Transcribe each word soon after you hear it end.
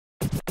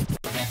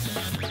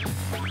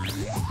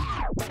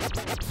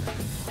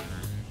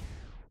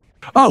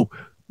Oh,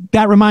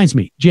 that reminds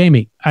me,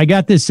 Jamie, I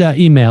got this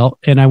email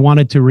and I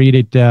wanted to read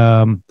it.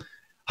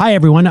 Hi,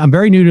 everyone. I'm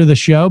very new to the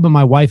show, but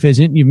my wife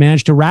isn't. You've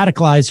managed to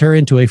radicalize her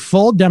into a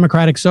full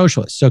democratic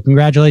socialist. So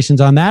congratulations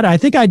on that. I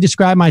think I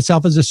describe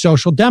myself as a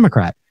social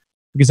democrat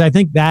because I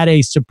think that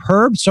a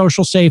superb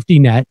social safety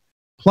net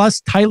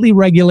plus tightly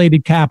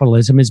regulated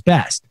capitalism is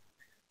best.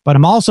 But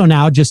I'm also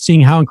now just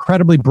seeing how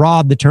incredibly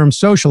broad the term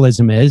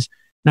socialism is,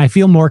 and I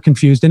feel more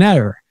confused than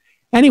ever.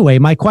 Anyway,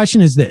 my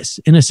question is this.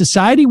 In a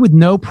society with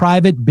no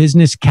private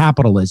business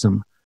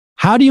capitalism,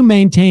 how do you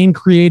maintain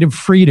creative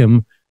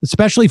freedom,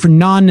 especially for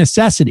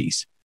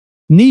non-necessities,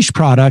 niche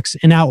products,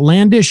 and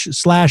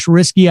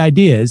outlandish/risky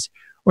ideas,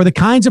 or the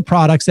kinds of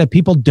products that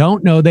people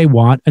don't know they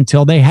want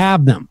until they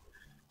have them?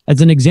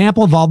 As an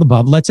example of all the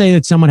above, let's say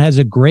that someone has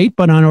a great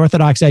but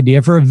unorthodox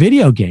idea for a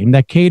video game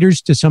that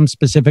caters to some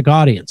specific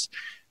audience.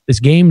 This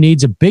game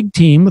needs a big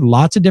team with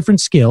lots of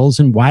different skills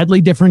and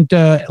widely different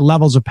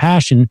levels of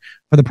passion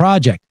for the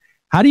project.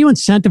 How do you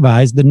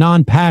incentivize the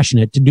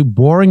non-passionate to do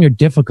boring or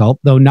difficult,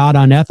 though not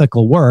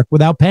unethical work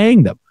without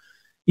paying them?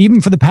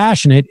 Even for the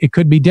passionate, it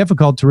could be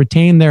difficult to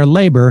retain their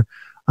labor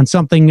on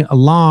something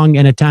long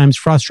and at times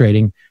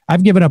frustrating.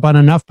 I've given up on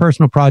enough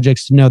personal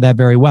projects to know that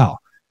very well.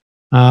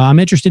 I'm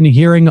interested in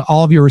hearing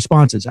all of your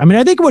responses. I mean,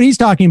 I think what he's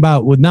talking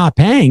about with not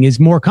paying is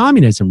more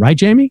communism, right,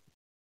 Jamie?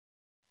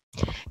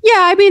 Yeah,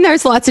 I mean,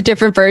 there's lots of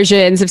different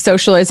versions of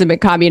socialism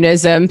and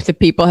communism that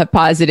people have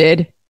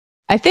posited.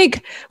 I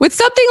think with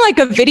something like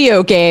a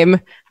video game,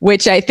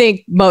 which I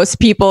think most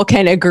people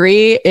can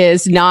agree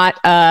is not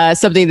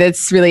something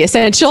that's really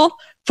essential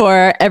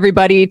for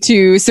everybody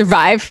to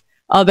survive,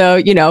 although,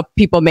 you know,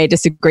 people may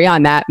disagree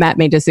on that. Matt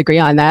may disagree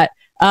on that.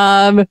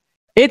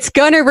 It's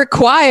going to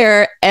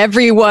require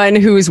everyone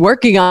who's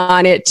working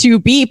on it to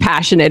be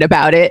passionate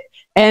about it.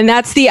 And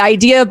that's the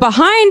idea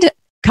behind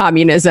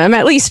communism,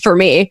 at least for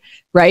me,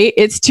 right?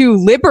 It's to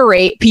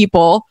liberate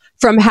people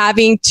from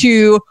having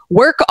to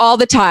work all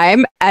the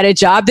time at a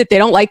job that they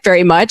don't like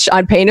very much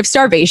on pain of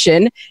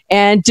starvation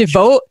and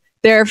devote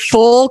their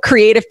full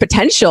creative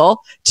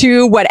potential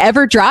to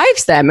whatever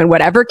drives them and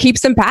whatever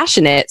keeps them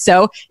passionate.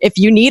 So if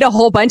you need a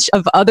whole bunch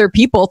of other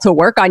people to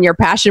work on your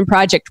passion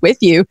project with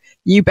you,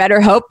 you better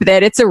hope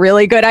that it's a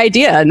really good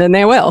idea, and then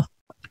they will.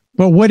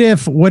 But what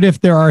if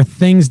there are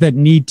things that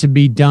need to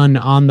be done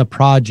on the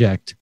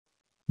project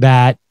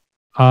that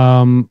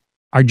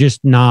are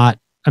just not,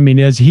 I mean,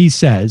 as he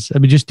says, I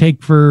mean, just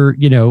take for,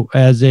 you know,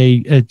 as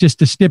just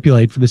to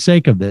stipulate for the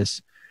sake of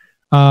this,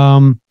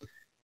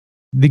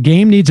 the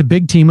game needs a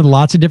big team with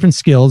lots of different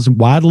skills,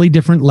 widely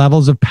different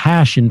levels of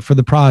passion for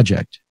the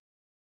project.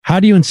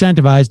 How do you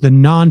incentivize the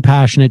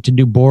non-passionate to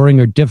do boring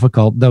or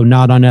difficult, though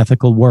not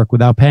unethical work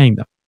without paying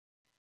them?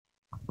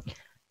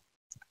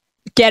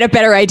 Get a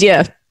better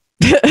idea.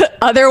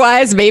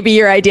 Otherwise, maybe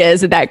your idea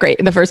isn't that great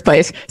in the first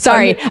place.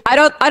 Sorry, I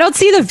don't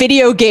see the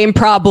video game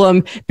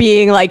problem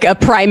being like a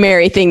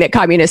primary thing that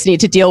communists need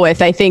to deal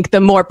with. I think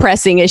the more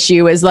pressing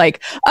issue is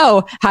like,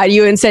 oh, how do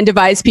you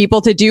incentivize people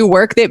to do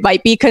work that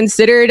might be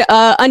considered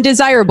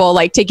undesirable,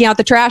 like taking out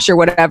the trash or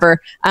whatever?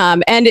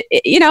 And,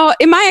 you know,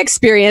 in my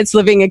experience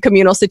living in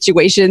communal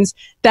situations,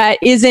 that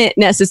isn't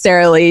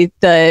necessarily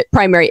the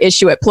primary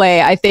issue at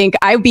play. I think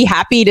I'd be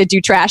happy to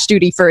do trash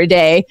duty for a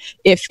day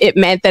if it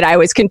meant that I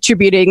was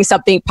contributing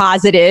something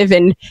positive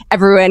and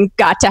everyone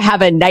got to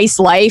have a nice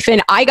life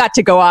and I got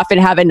to go off and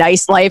have a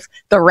nice life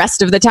the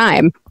rest of the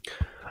time.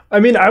 I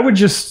mean, I would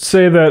just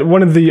say that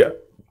one of the,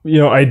 you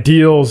know,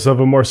 ideals of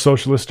a more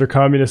socialist or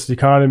communist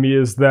economy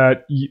is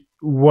that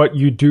what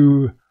you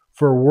do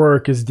for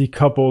work is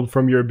decoupled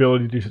from your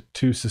ability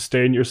to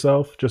sustain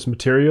yourself just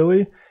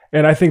materially.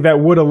 And I think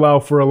that would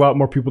allow for a lot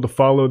more people to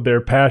follow their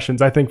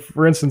passions. I think,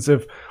 for instance,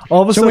 if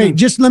all of a sudden...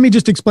 wait, let me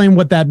just explain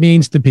what that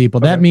means to people.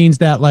 Okay. That means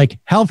that like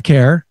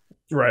healthcare,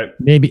 right,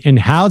 maybe in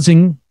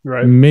housing,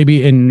 right,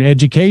 maybe in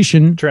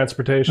education,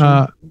 transportation,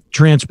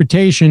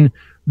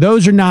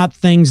 those are not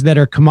things that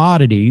are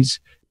commodities.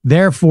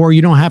 Therefore,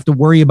 you don't have to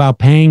worry about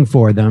paying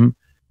for them.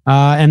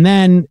 And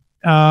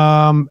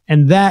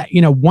that,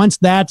 you know, once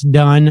that's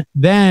done,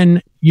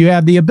 then you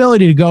have the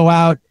ability to go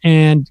out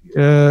and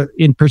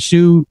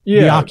pursue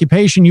the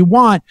occupation you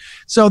want.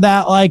 So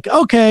that like,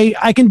 okay,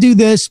 I can do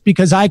this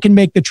because I can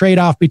make the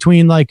trade-off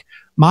between like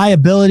my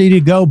ability to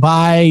go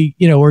buy,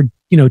 you know, or,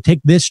 you know,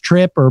 take this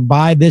trip or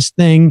buy this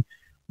thing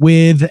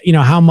with, you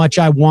know, how much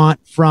I want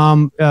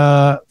from,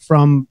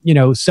 you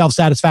know,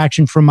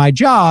 self-satisfaction from my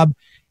job.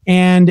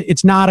 And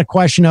it's not a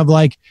question of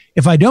like,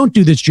 if I don't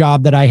do this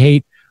job that I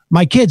hate,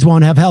 my kids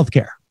won't have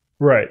healthcare.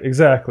 Right,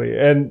 exactly.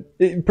 And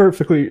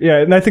perfectly, yeah.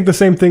 And I think the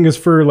same thing is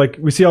for like,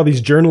 we see all these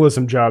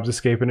journalism jobs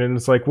escaping and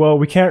it's like, well,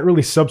 we can't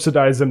really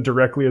subsidize them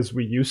directly as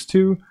we used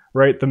to,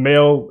 right? The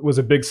mail was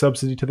a big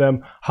subsidy to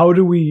them. How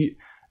do we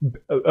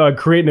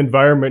create an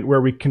environment where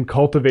we can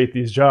cultivate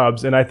these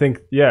jobs? And I think,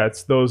 yeah,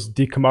 it's those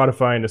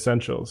decommodifying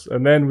essentials.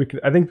 And then we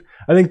can, I think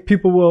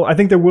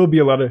there will be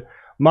a lot of,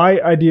 my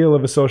ideal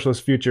of a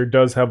socialist future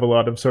does have a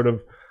lot of sort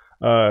of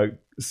a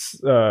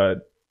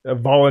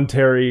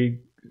voluntary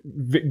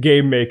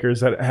game makers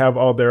that have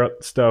all their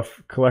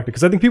stuff collected,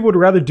 because I think people would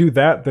rather do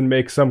that than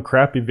make some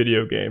crappy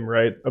video game,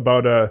 right,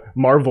 about a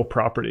Marvel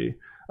property.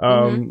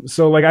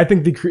 So like I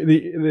think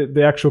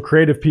the actual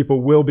creative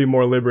people will be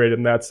more liberated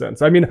in that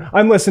sense. I mean,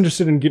 I'm less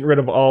interested in getting rid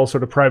of all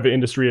sort of private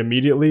industry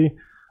immediately,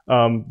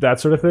 that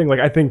sort of thing. Like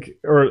I think,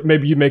 or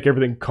maybe you make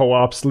everything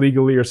co-ops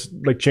legally, or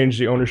like change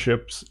the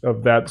ownerships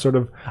of that sort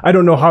of. I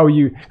don't know how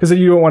because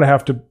you don't want to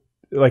have to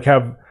like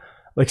have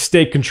like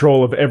state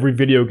control of every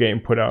video game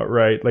put out,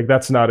 right? Like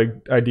that's not an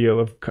idea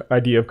of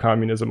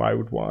communism I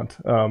would want,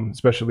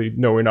 especially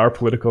knowing our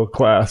political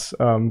class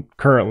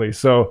currently.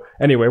 So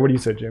anyway, what do you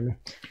say, Jamie?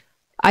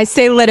 I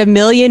say let a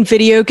million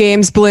video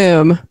games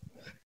bloom.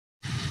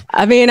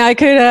 I mean, I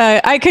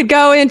could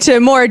go into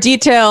more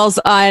details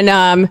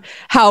on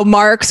how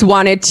Marx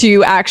wanted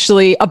to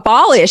actually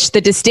abolish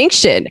the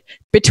distinction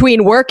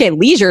between work and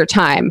leisure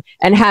time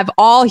and have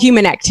all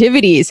human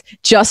activities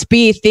just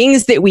be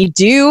things that we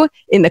do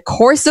in the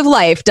course of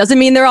life. Doesn't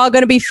mean they're all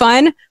going to be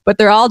fun, but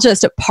they're all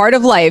just a part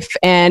of life.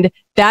 And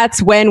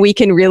that's when we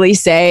can really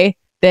say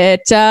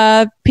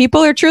that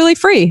people are truly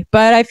free.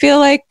 But I feel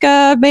like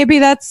maybe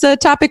that's a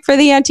topic for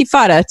the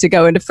Antifada to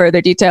go into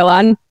further detail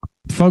on.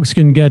 Folks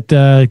can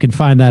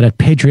find that at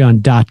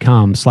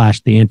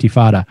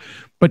patreon.com/theantifada.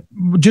 But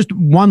just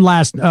one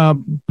last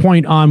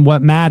point on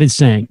what Matt is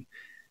saying.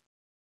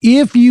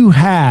 If you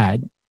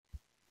had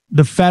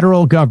the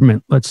federal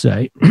government, let's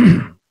say,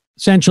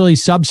 essentially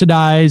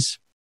subsidize,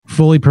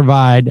 fully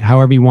provide,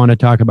 however you want to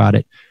talk about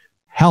it,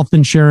 health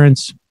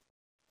insurance,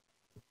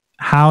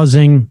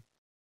 housing,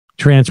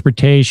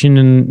 transportation,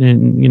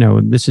 and you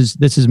know, this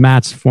is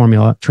Matt's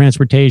formula: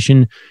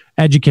 transportation,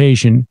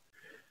 education.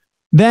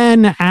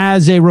 Then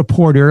as a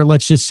reporter,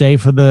 let's just say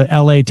for the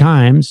LA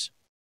Times,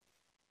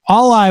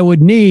 all I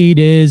would need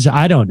is,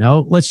 I don't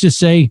know, let's just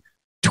say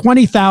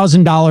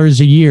 $20,000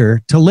 a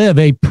year to live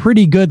a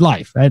pretty good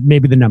life.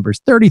 Maybe the number's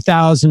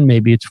 30,000,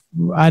 maybe it's,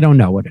 I don't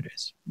know what it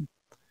is.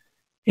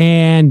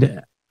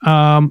 And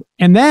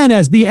then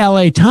as the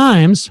LA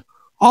Times,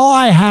 all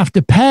I have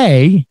to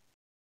pay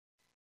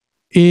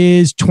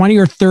is $20,000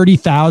 or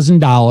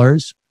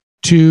 $30,000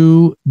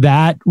 to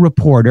that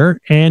reporter,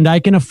 and I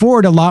can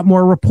afford a lot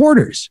more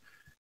reporters.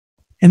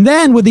 And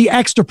then with the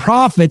extra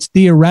profits,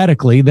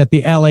 theoretically, that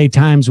the LA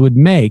Times would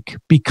make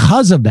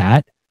because of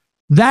that,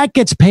 that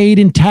gets paid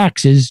in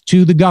taxes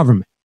to the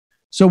government.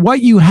 So what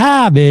you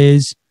have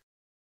is,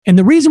 and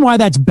the reason why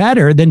that's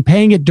better than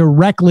paying it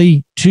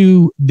directly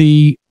to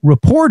the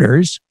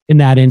reporters in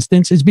that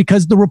instance is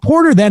because the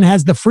reporter then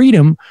has the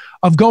freedom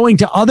of going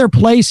to other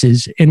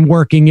places and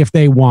working if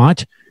they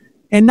want,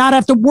 and not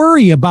have to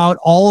worry about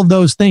all of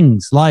those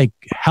things like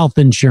health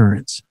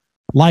insurance,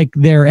 like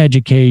their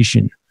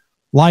education,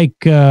 like,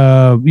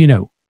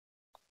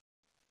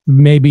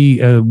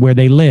 maybe where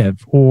they live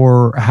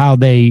or how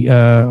they,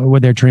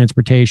 with their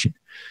transportation.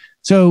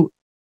 So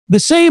the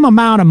same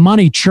amount of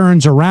money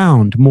churns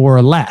around more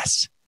or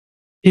less.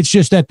 It's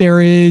just that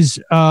there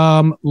is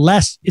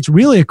less. It's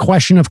really a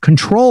question of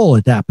control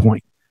at that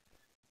point.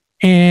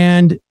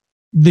 And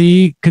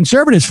the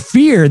conservatives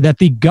fear that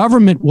the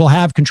government will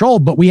have control,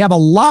 but we have a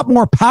lot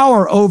more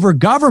power over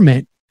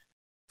government,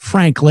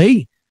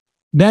 frankly,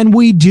 than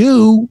we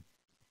do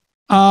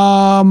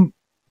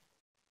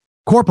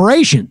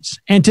corporations.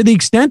 And to the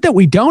extent that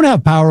we don't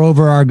have power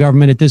over our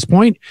government at this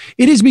point,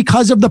 it is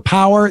because of the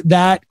power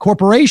that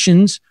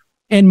corporations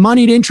and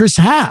moneyed interests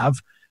have,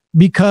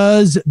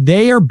 because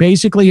they are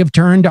basically have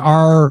turned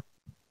our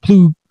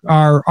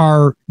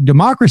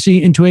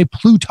democracy into a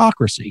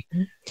plutocracy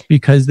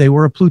because they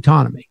were a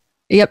plutonomy.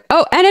 Yep.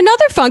 Oh, and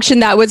another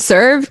function that would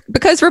serve,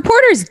 because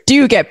reporters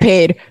do get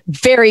paid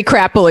very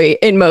crappily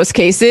in most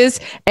cases,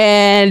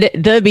 and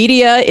the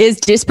media is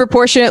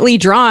disproportionately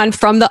drawn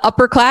from the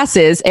upper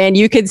classes, and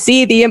you can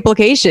see the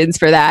implications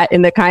for that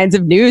in the kinds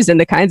of news and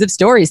the kinds of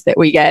stories that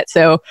we get.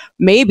 So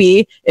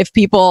maybe if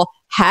people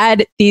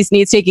had these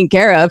needs taken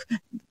care of,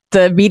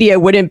 the media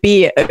wouldn't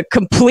be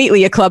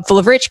completely a club full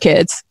of rich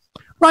kids.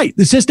 Right.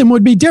 The system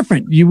would be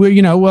different.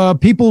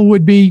 People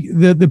would be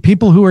the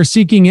people who are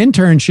seeking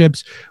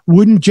internships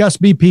wouldn't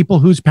just be people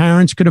whose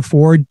parents could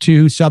afford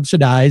to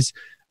subsidize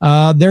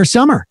their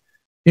summer.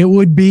 It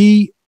would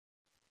be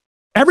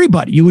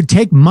everybody. You would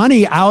take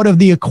money out of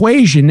the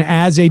equation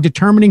as a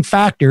determining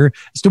factor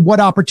as to what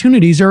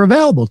opportunities are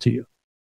available to you.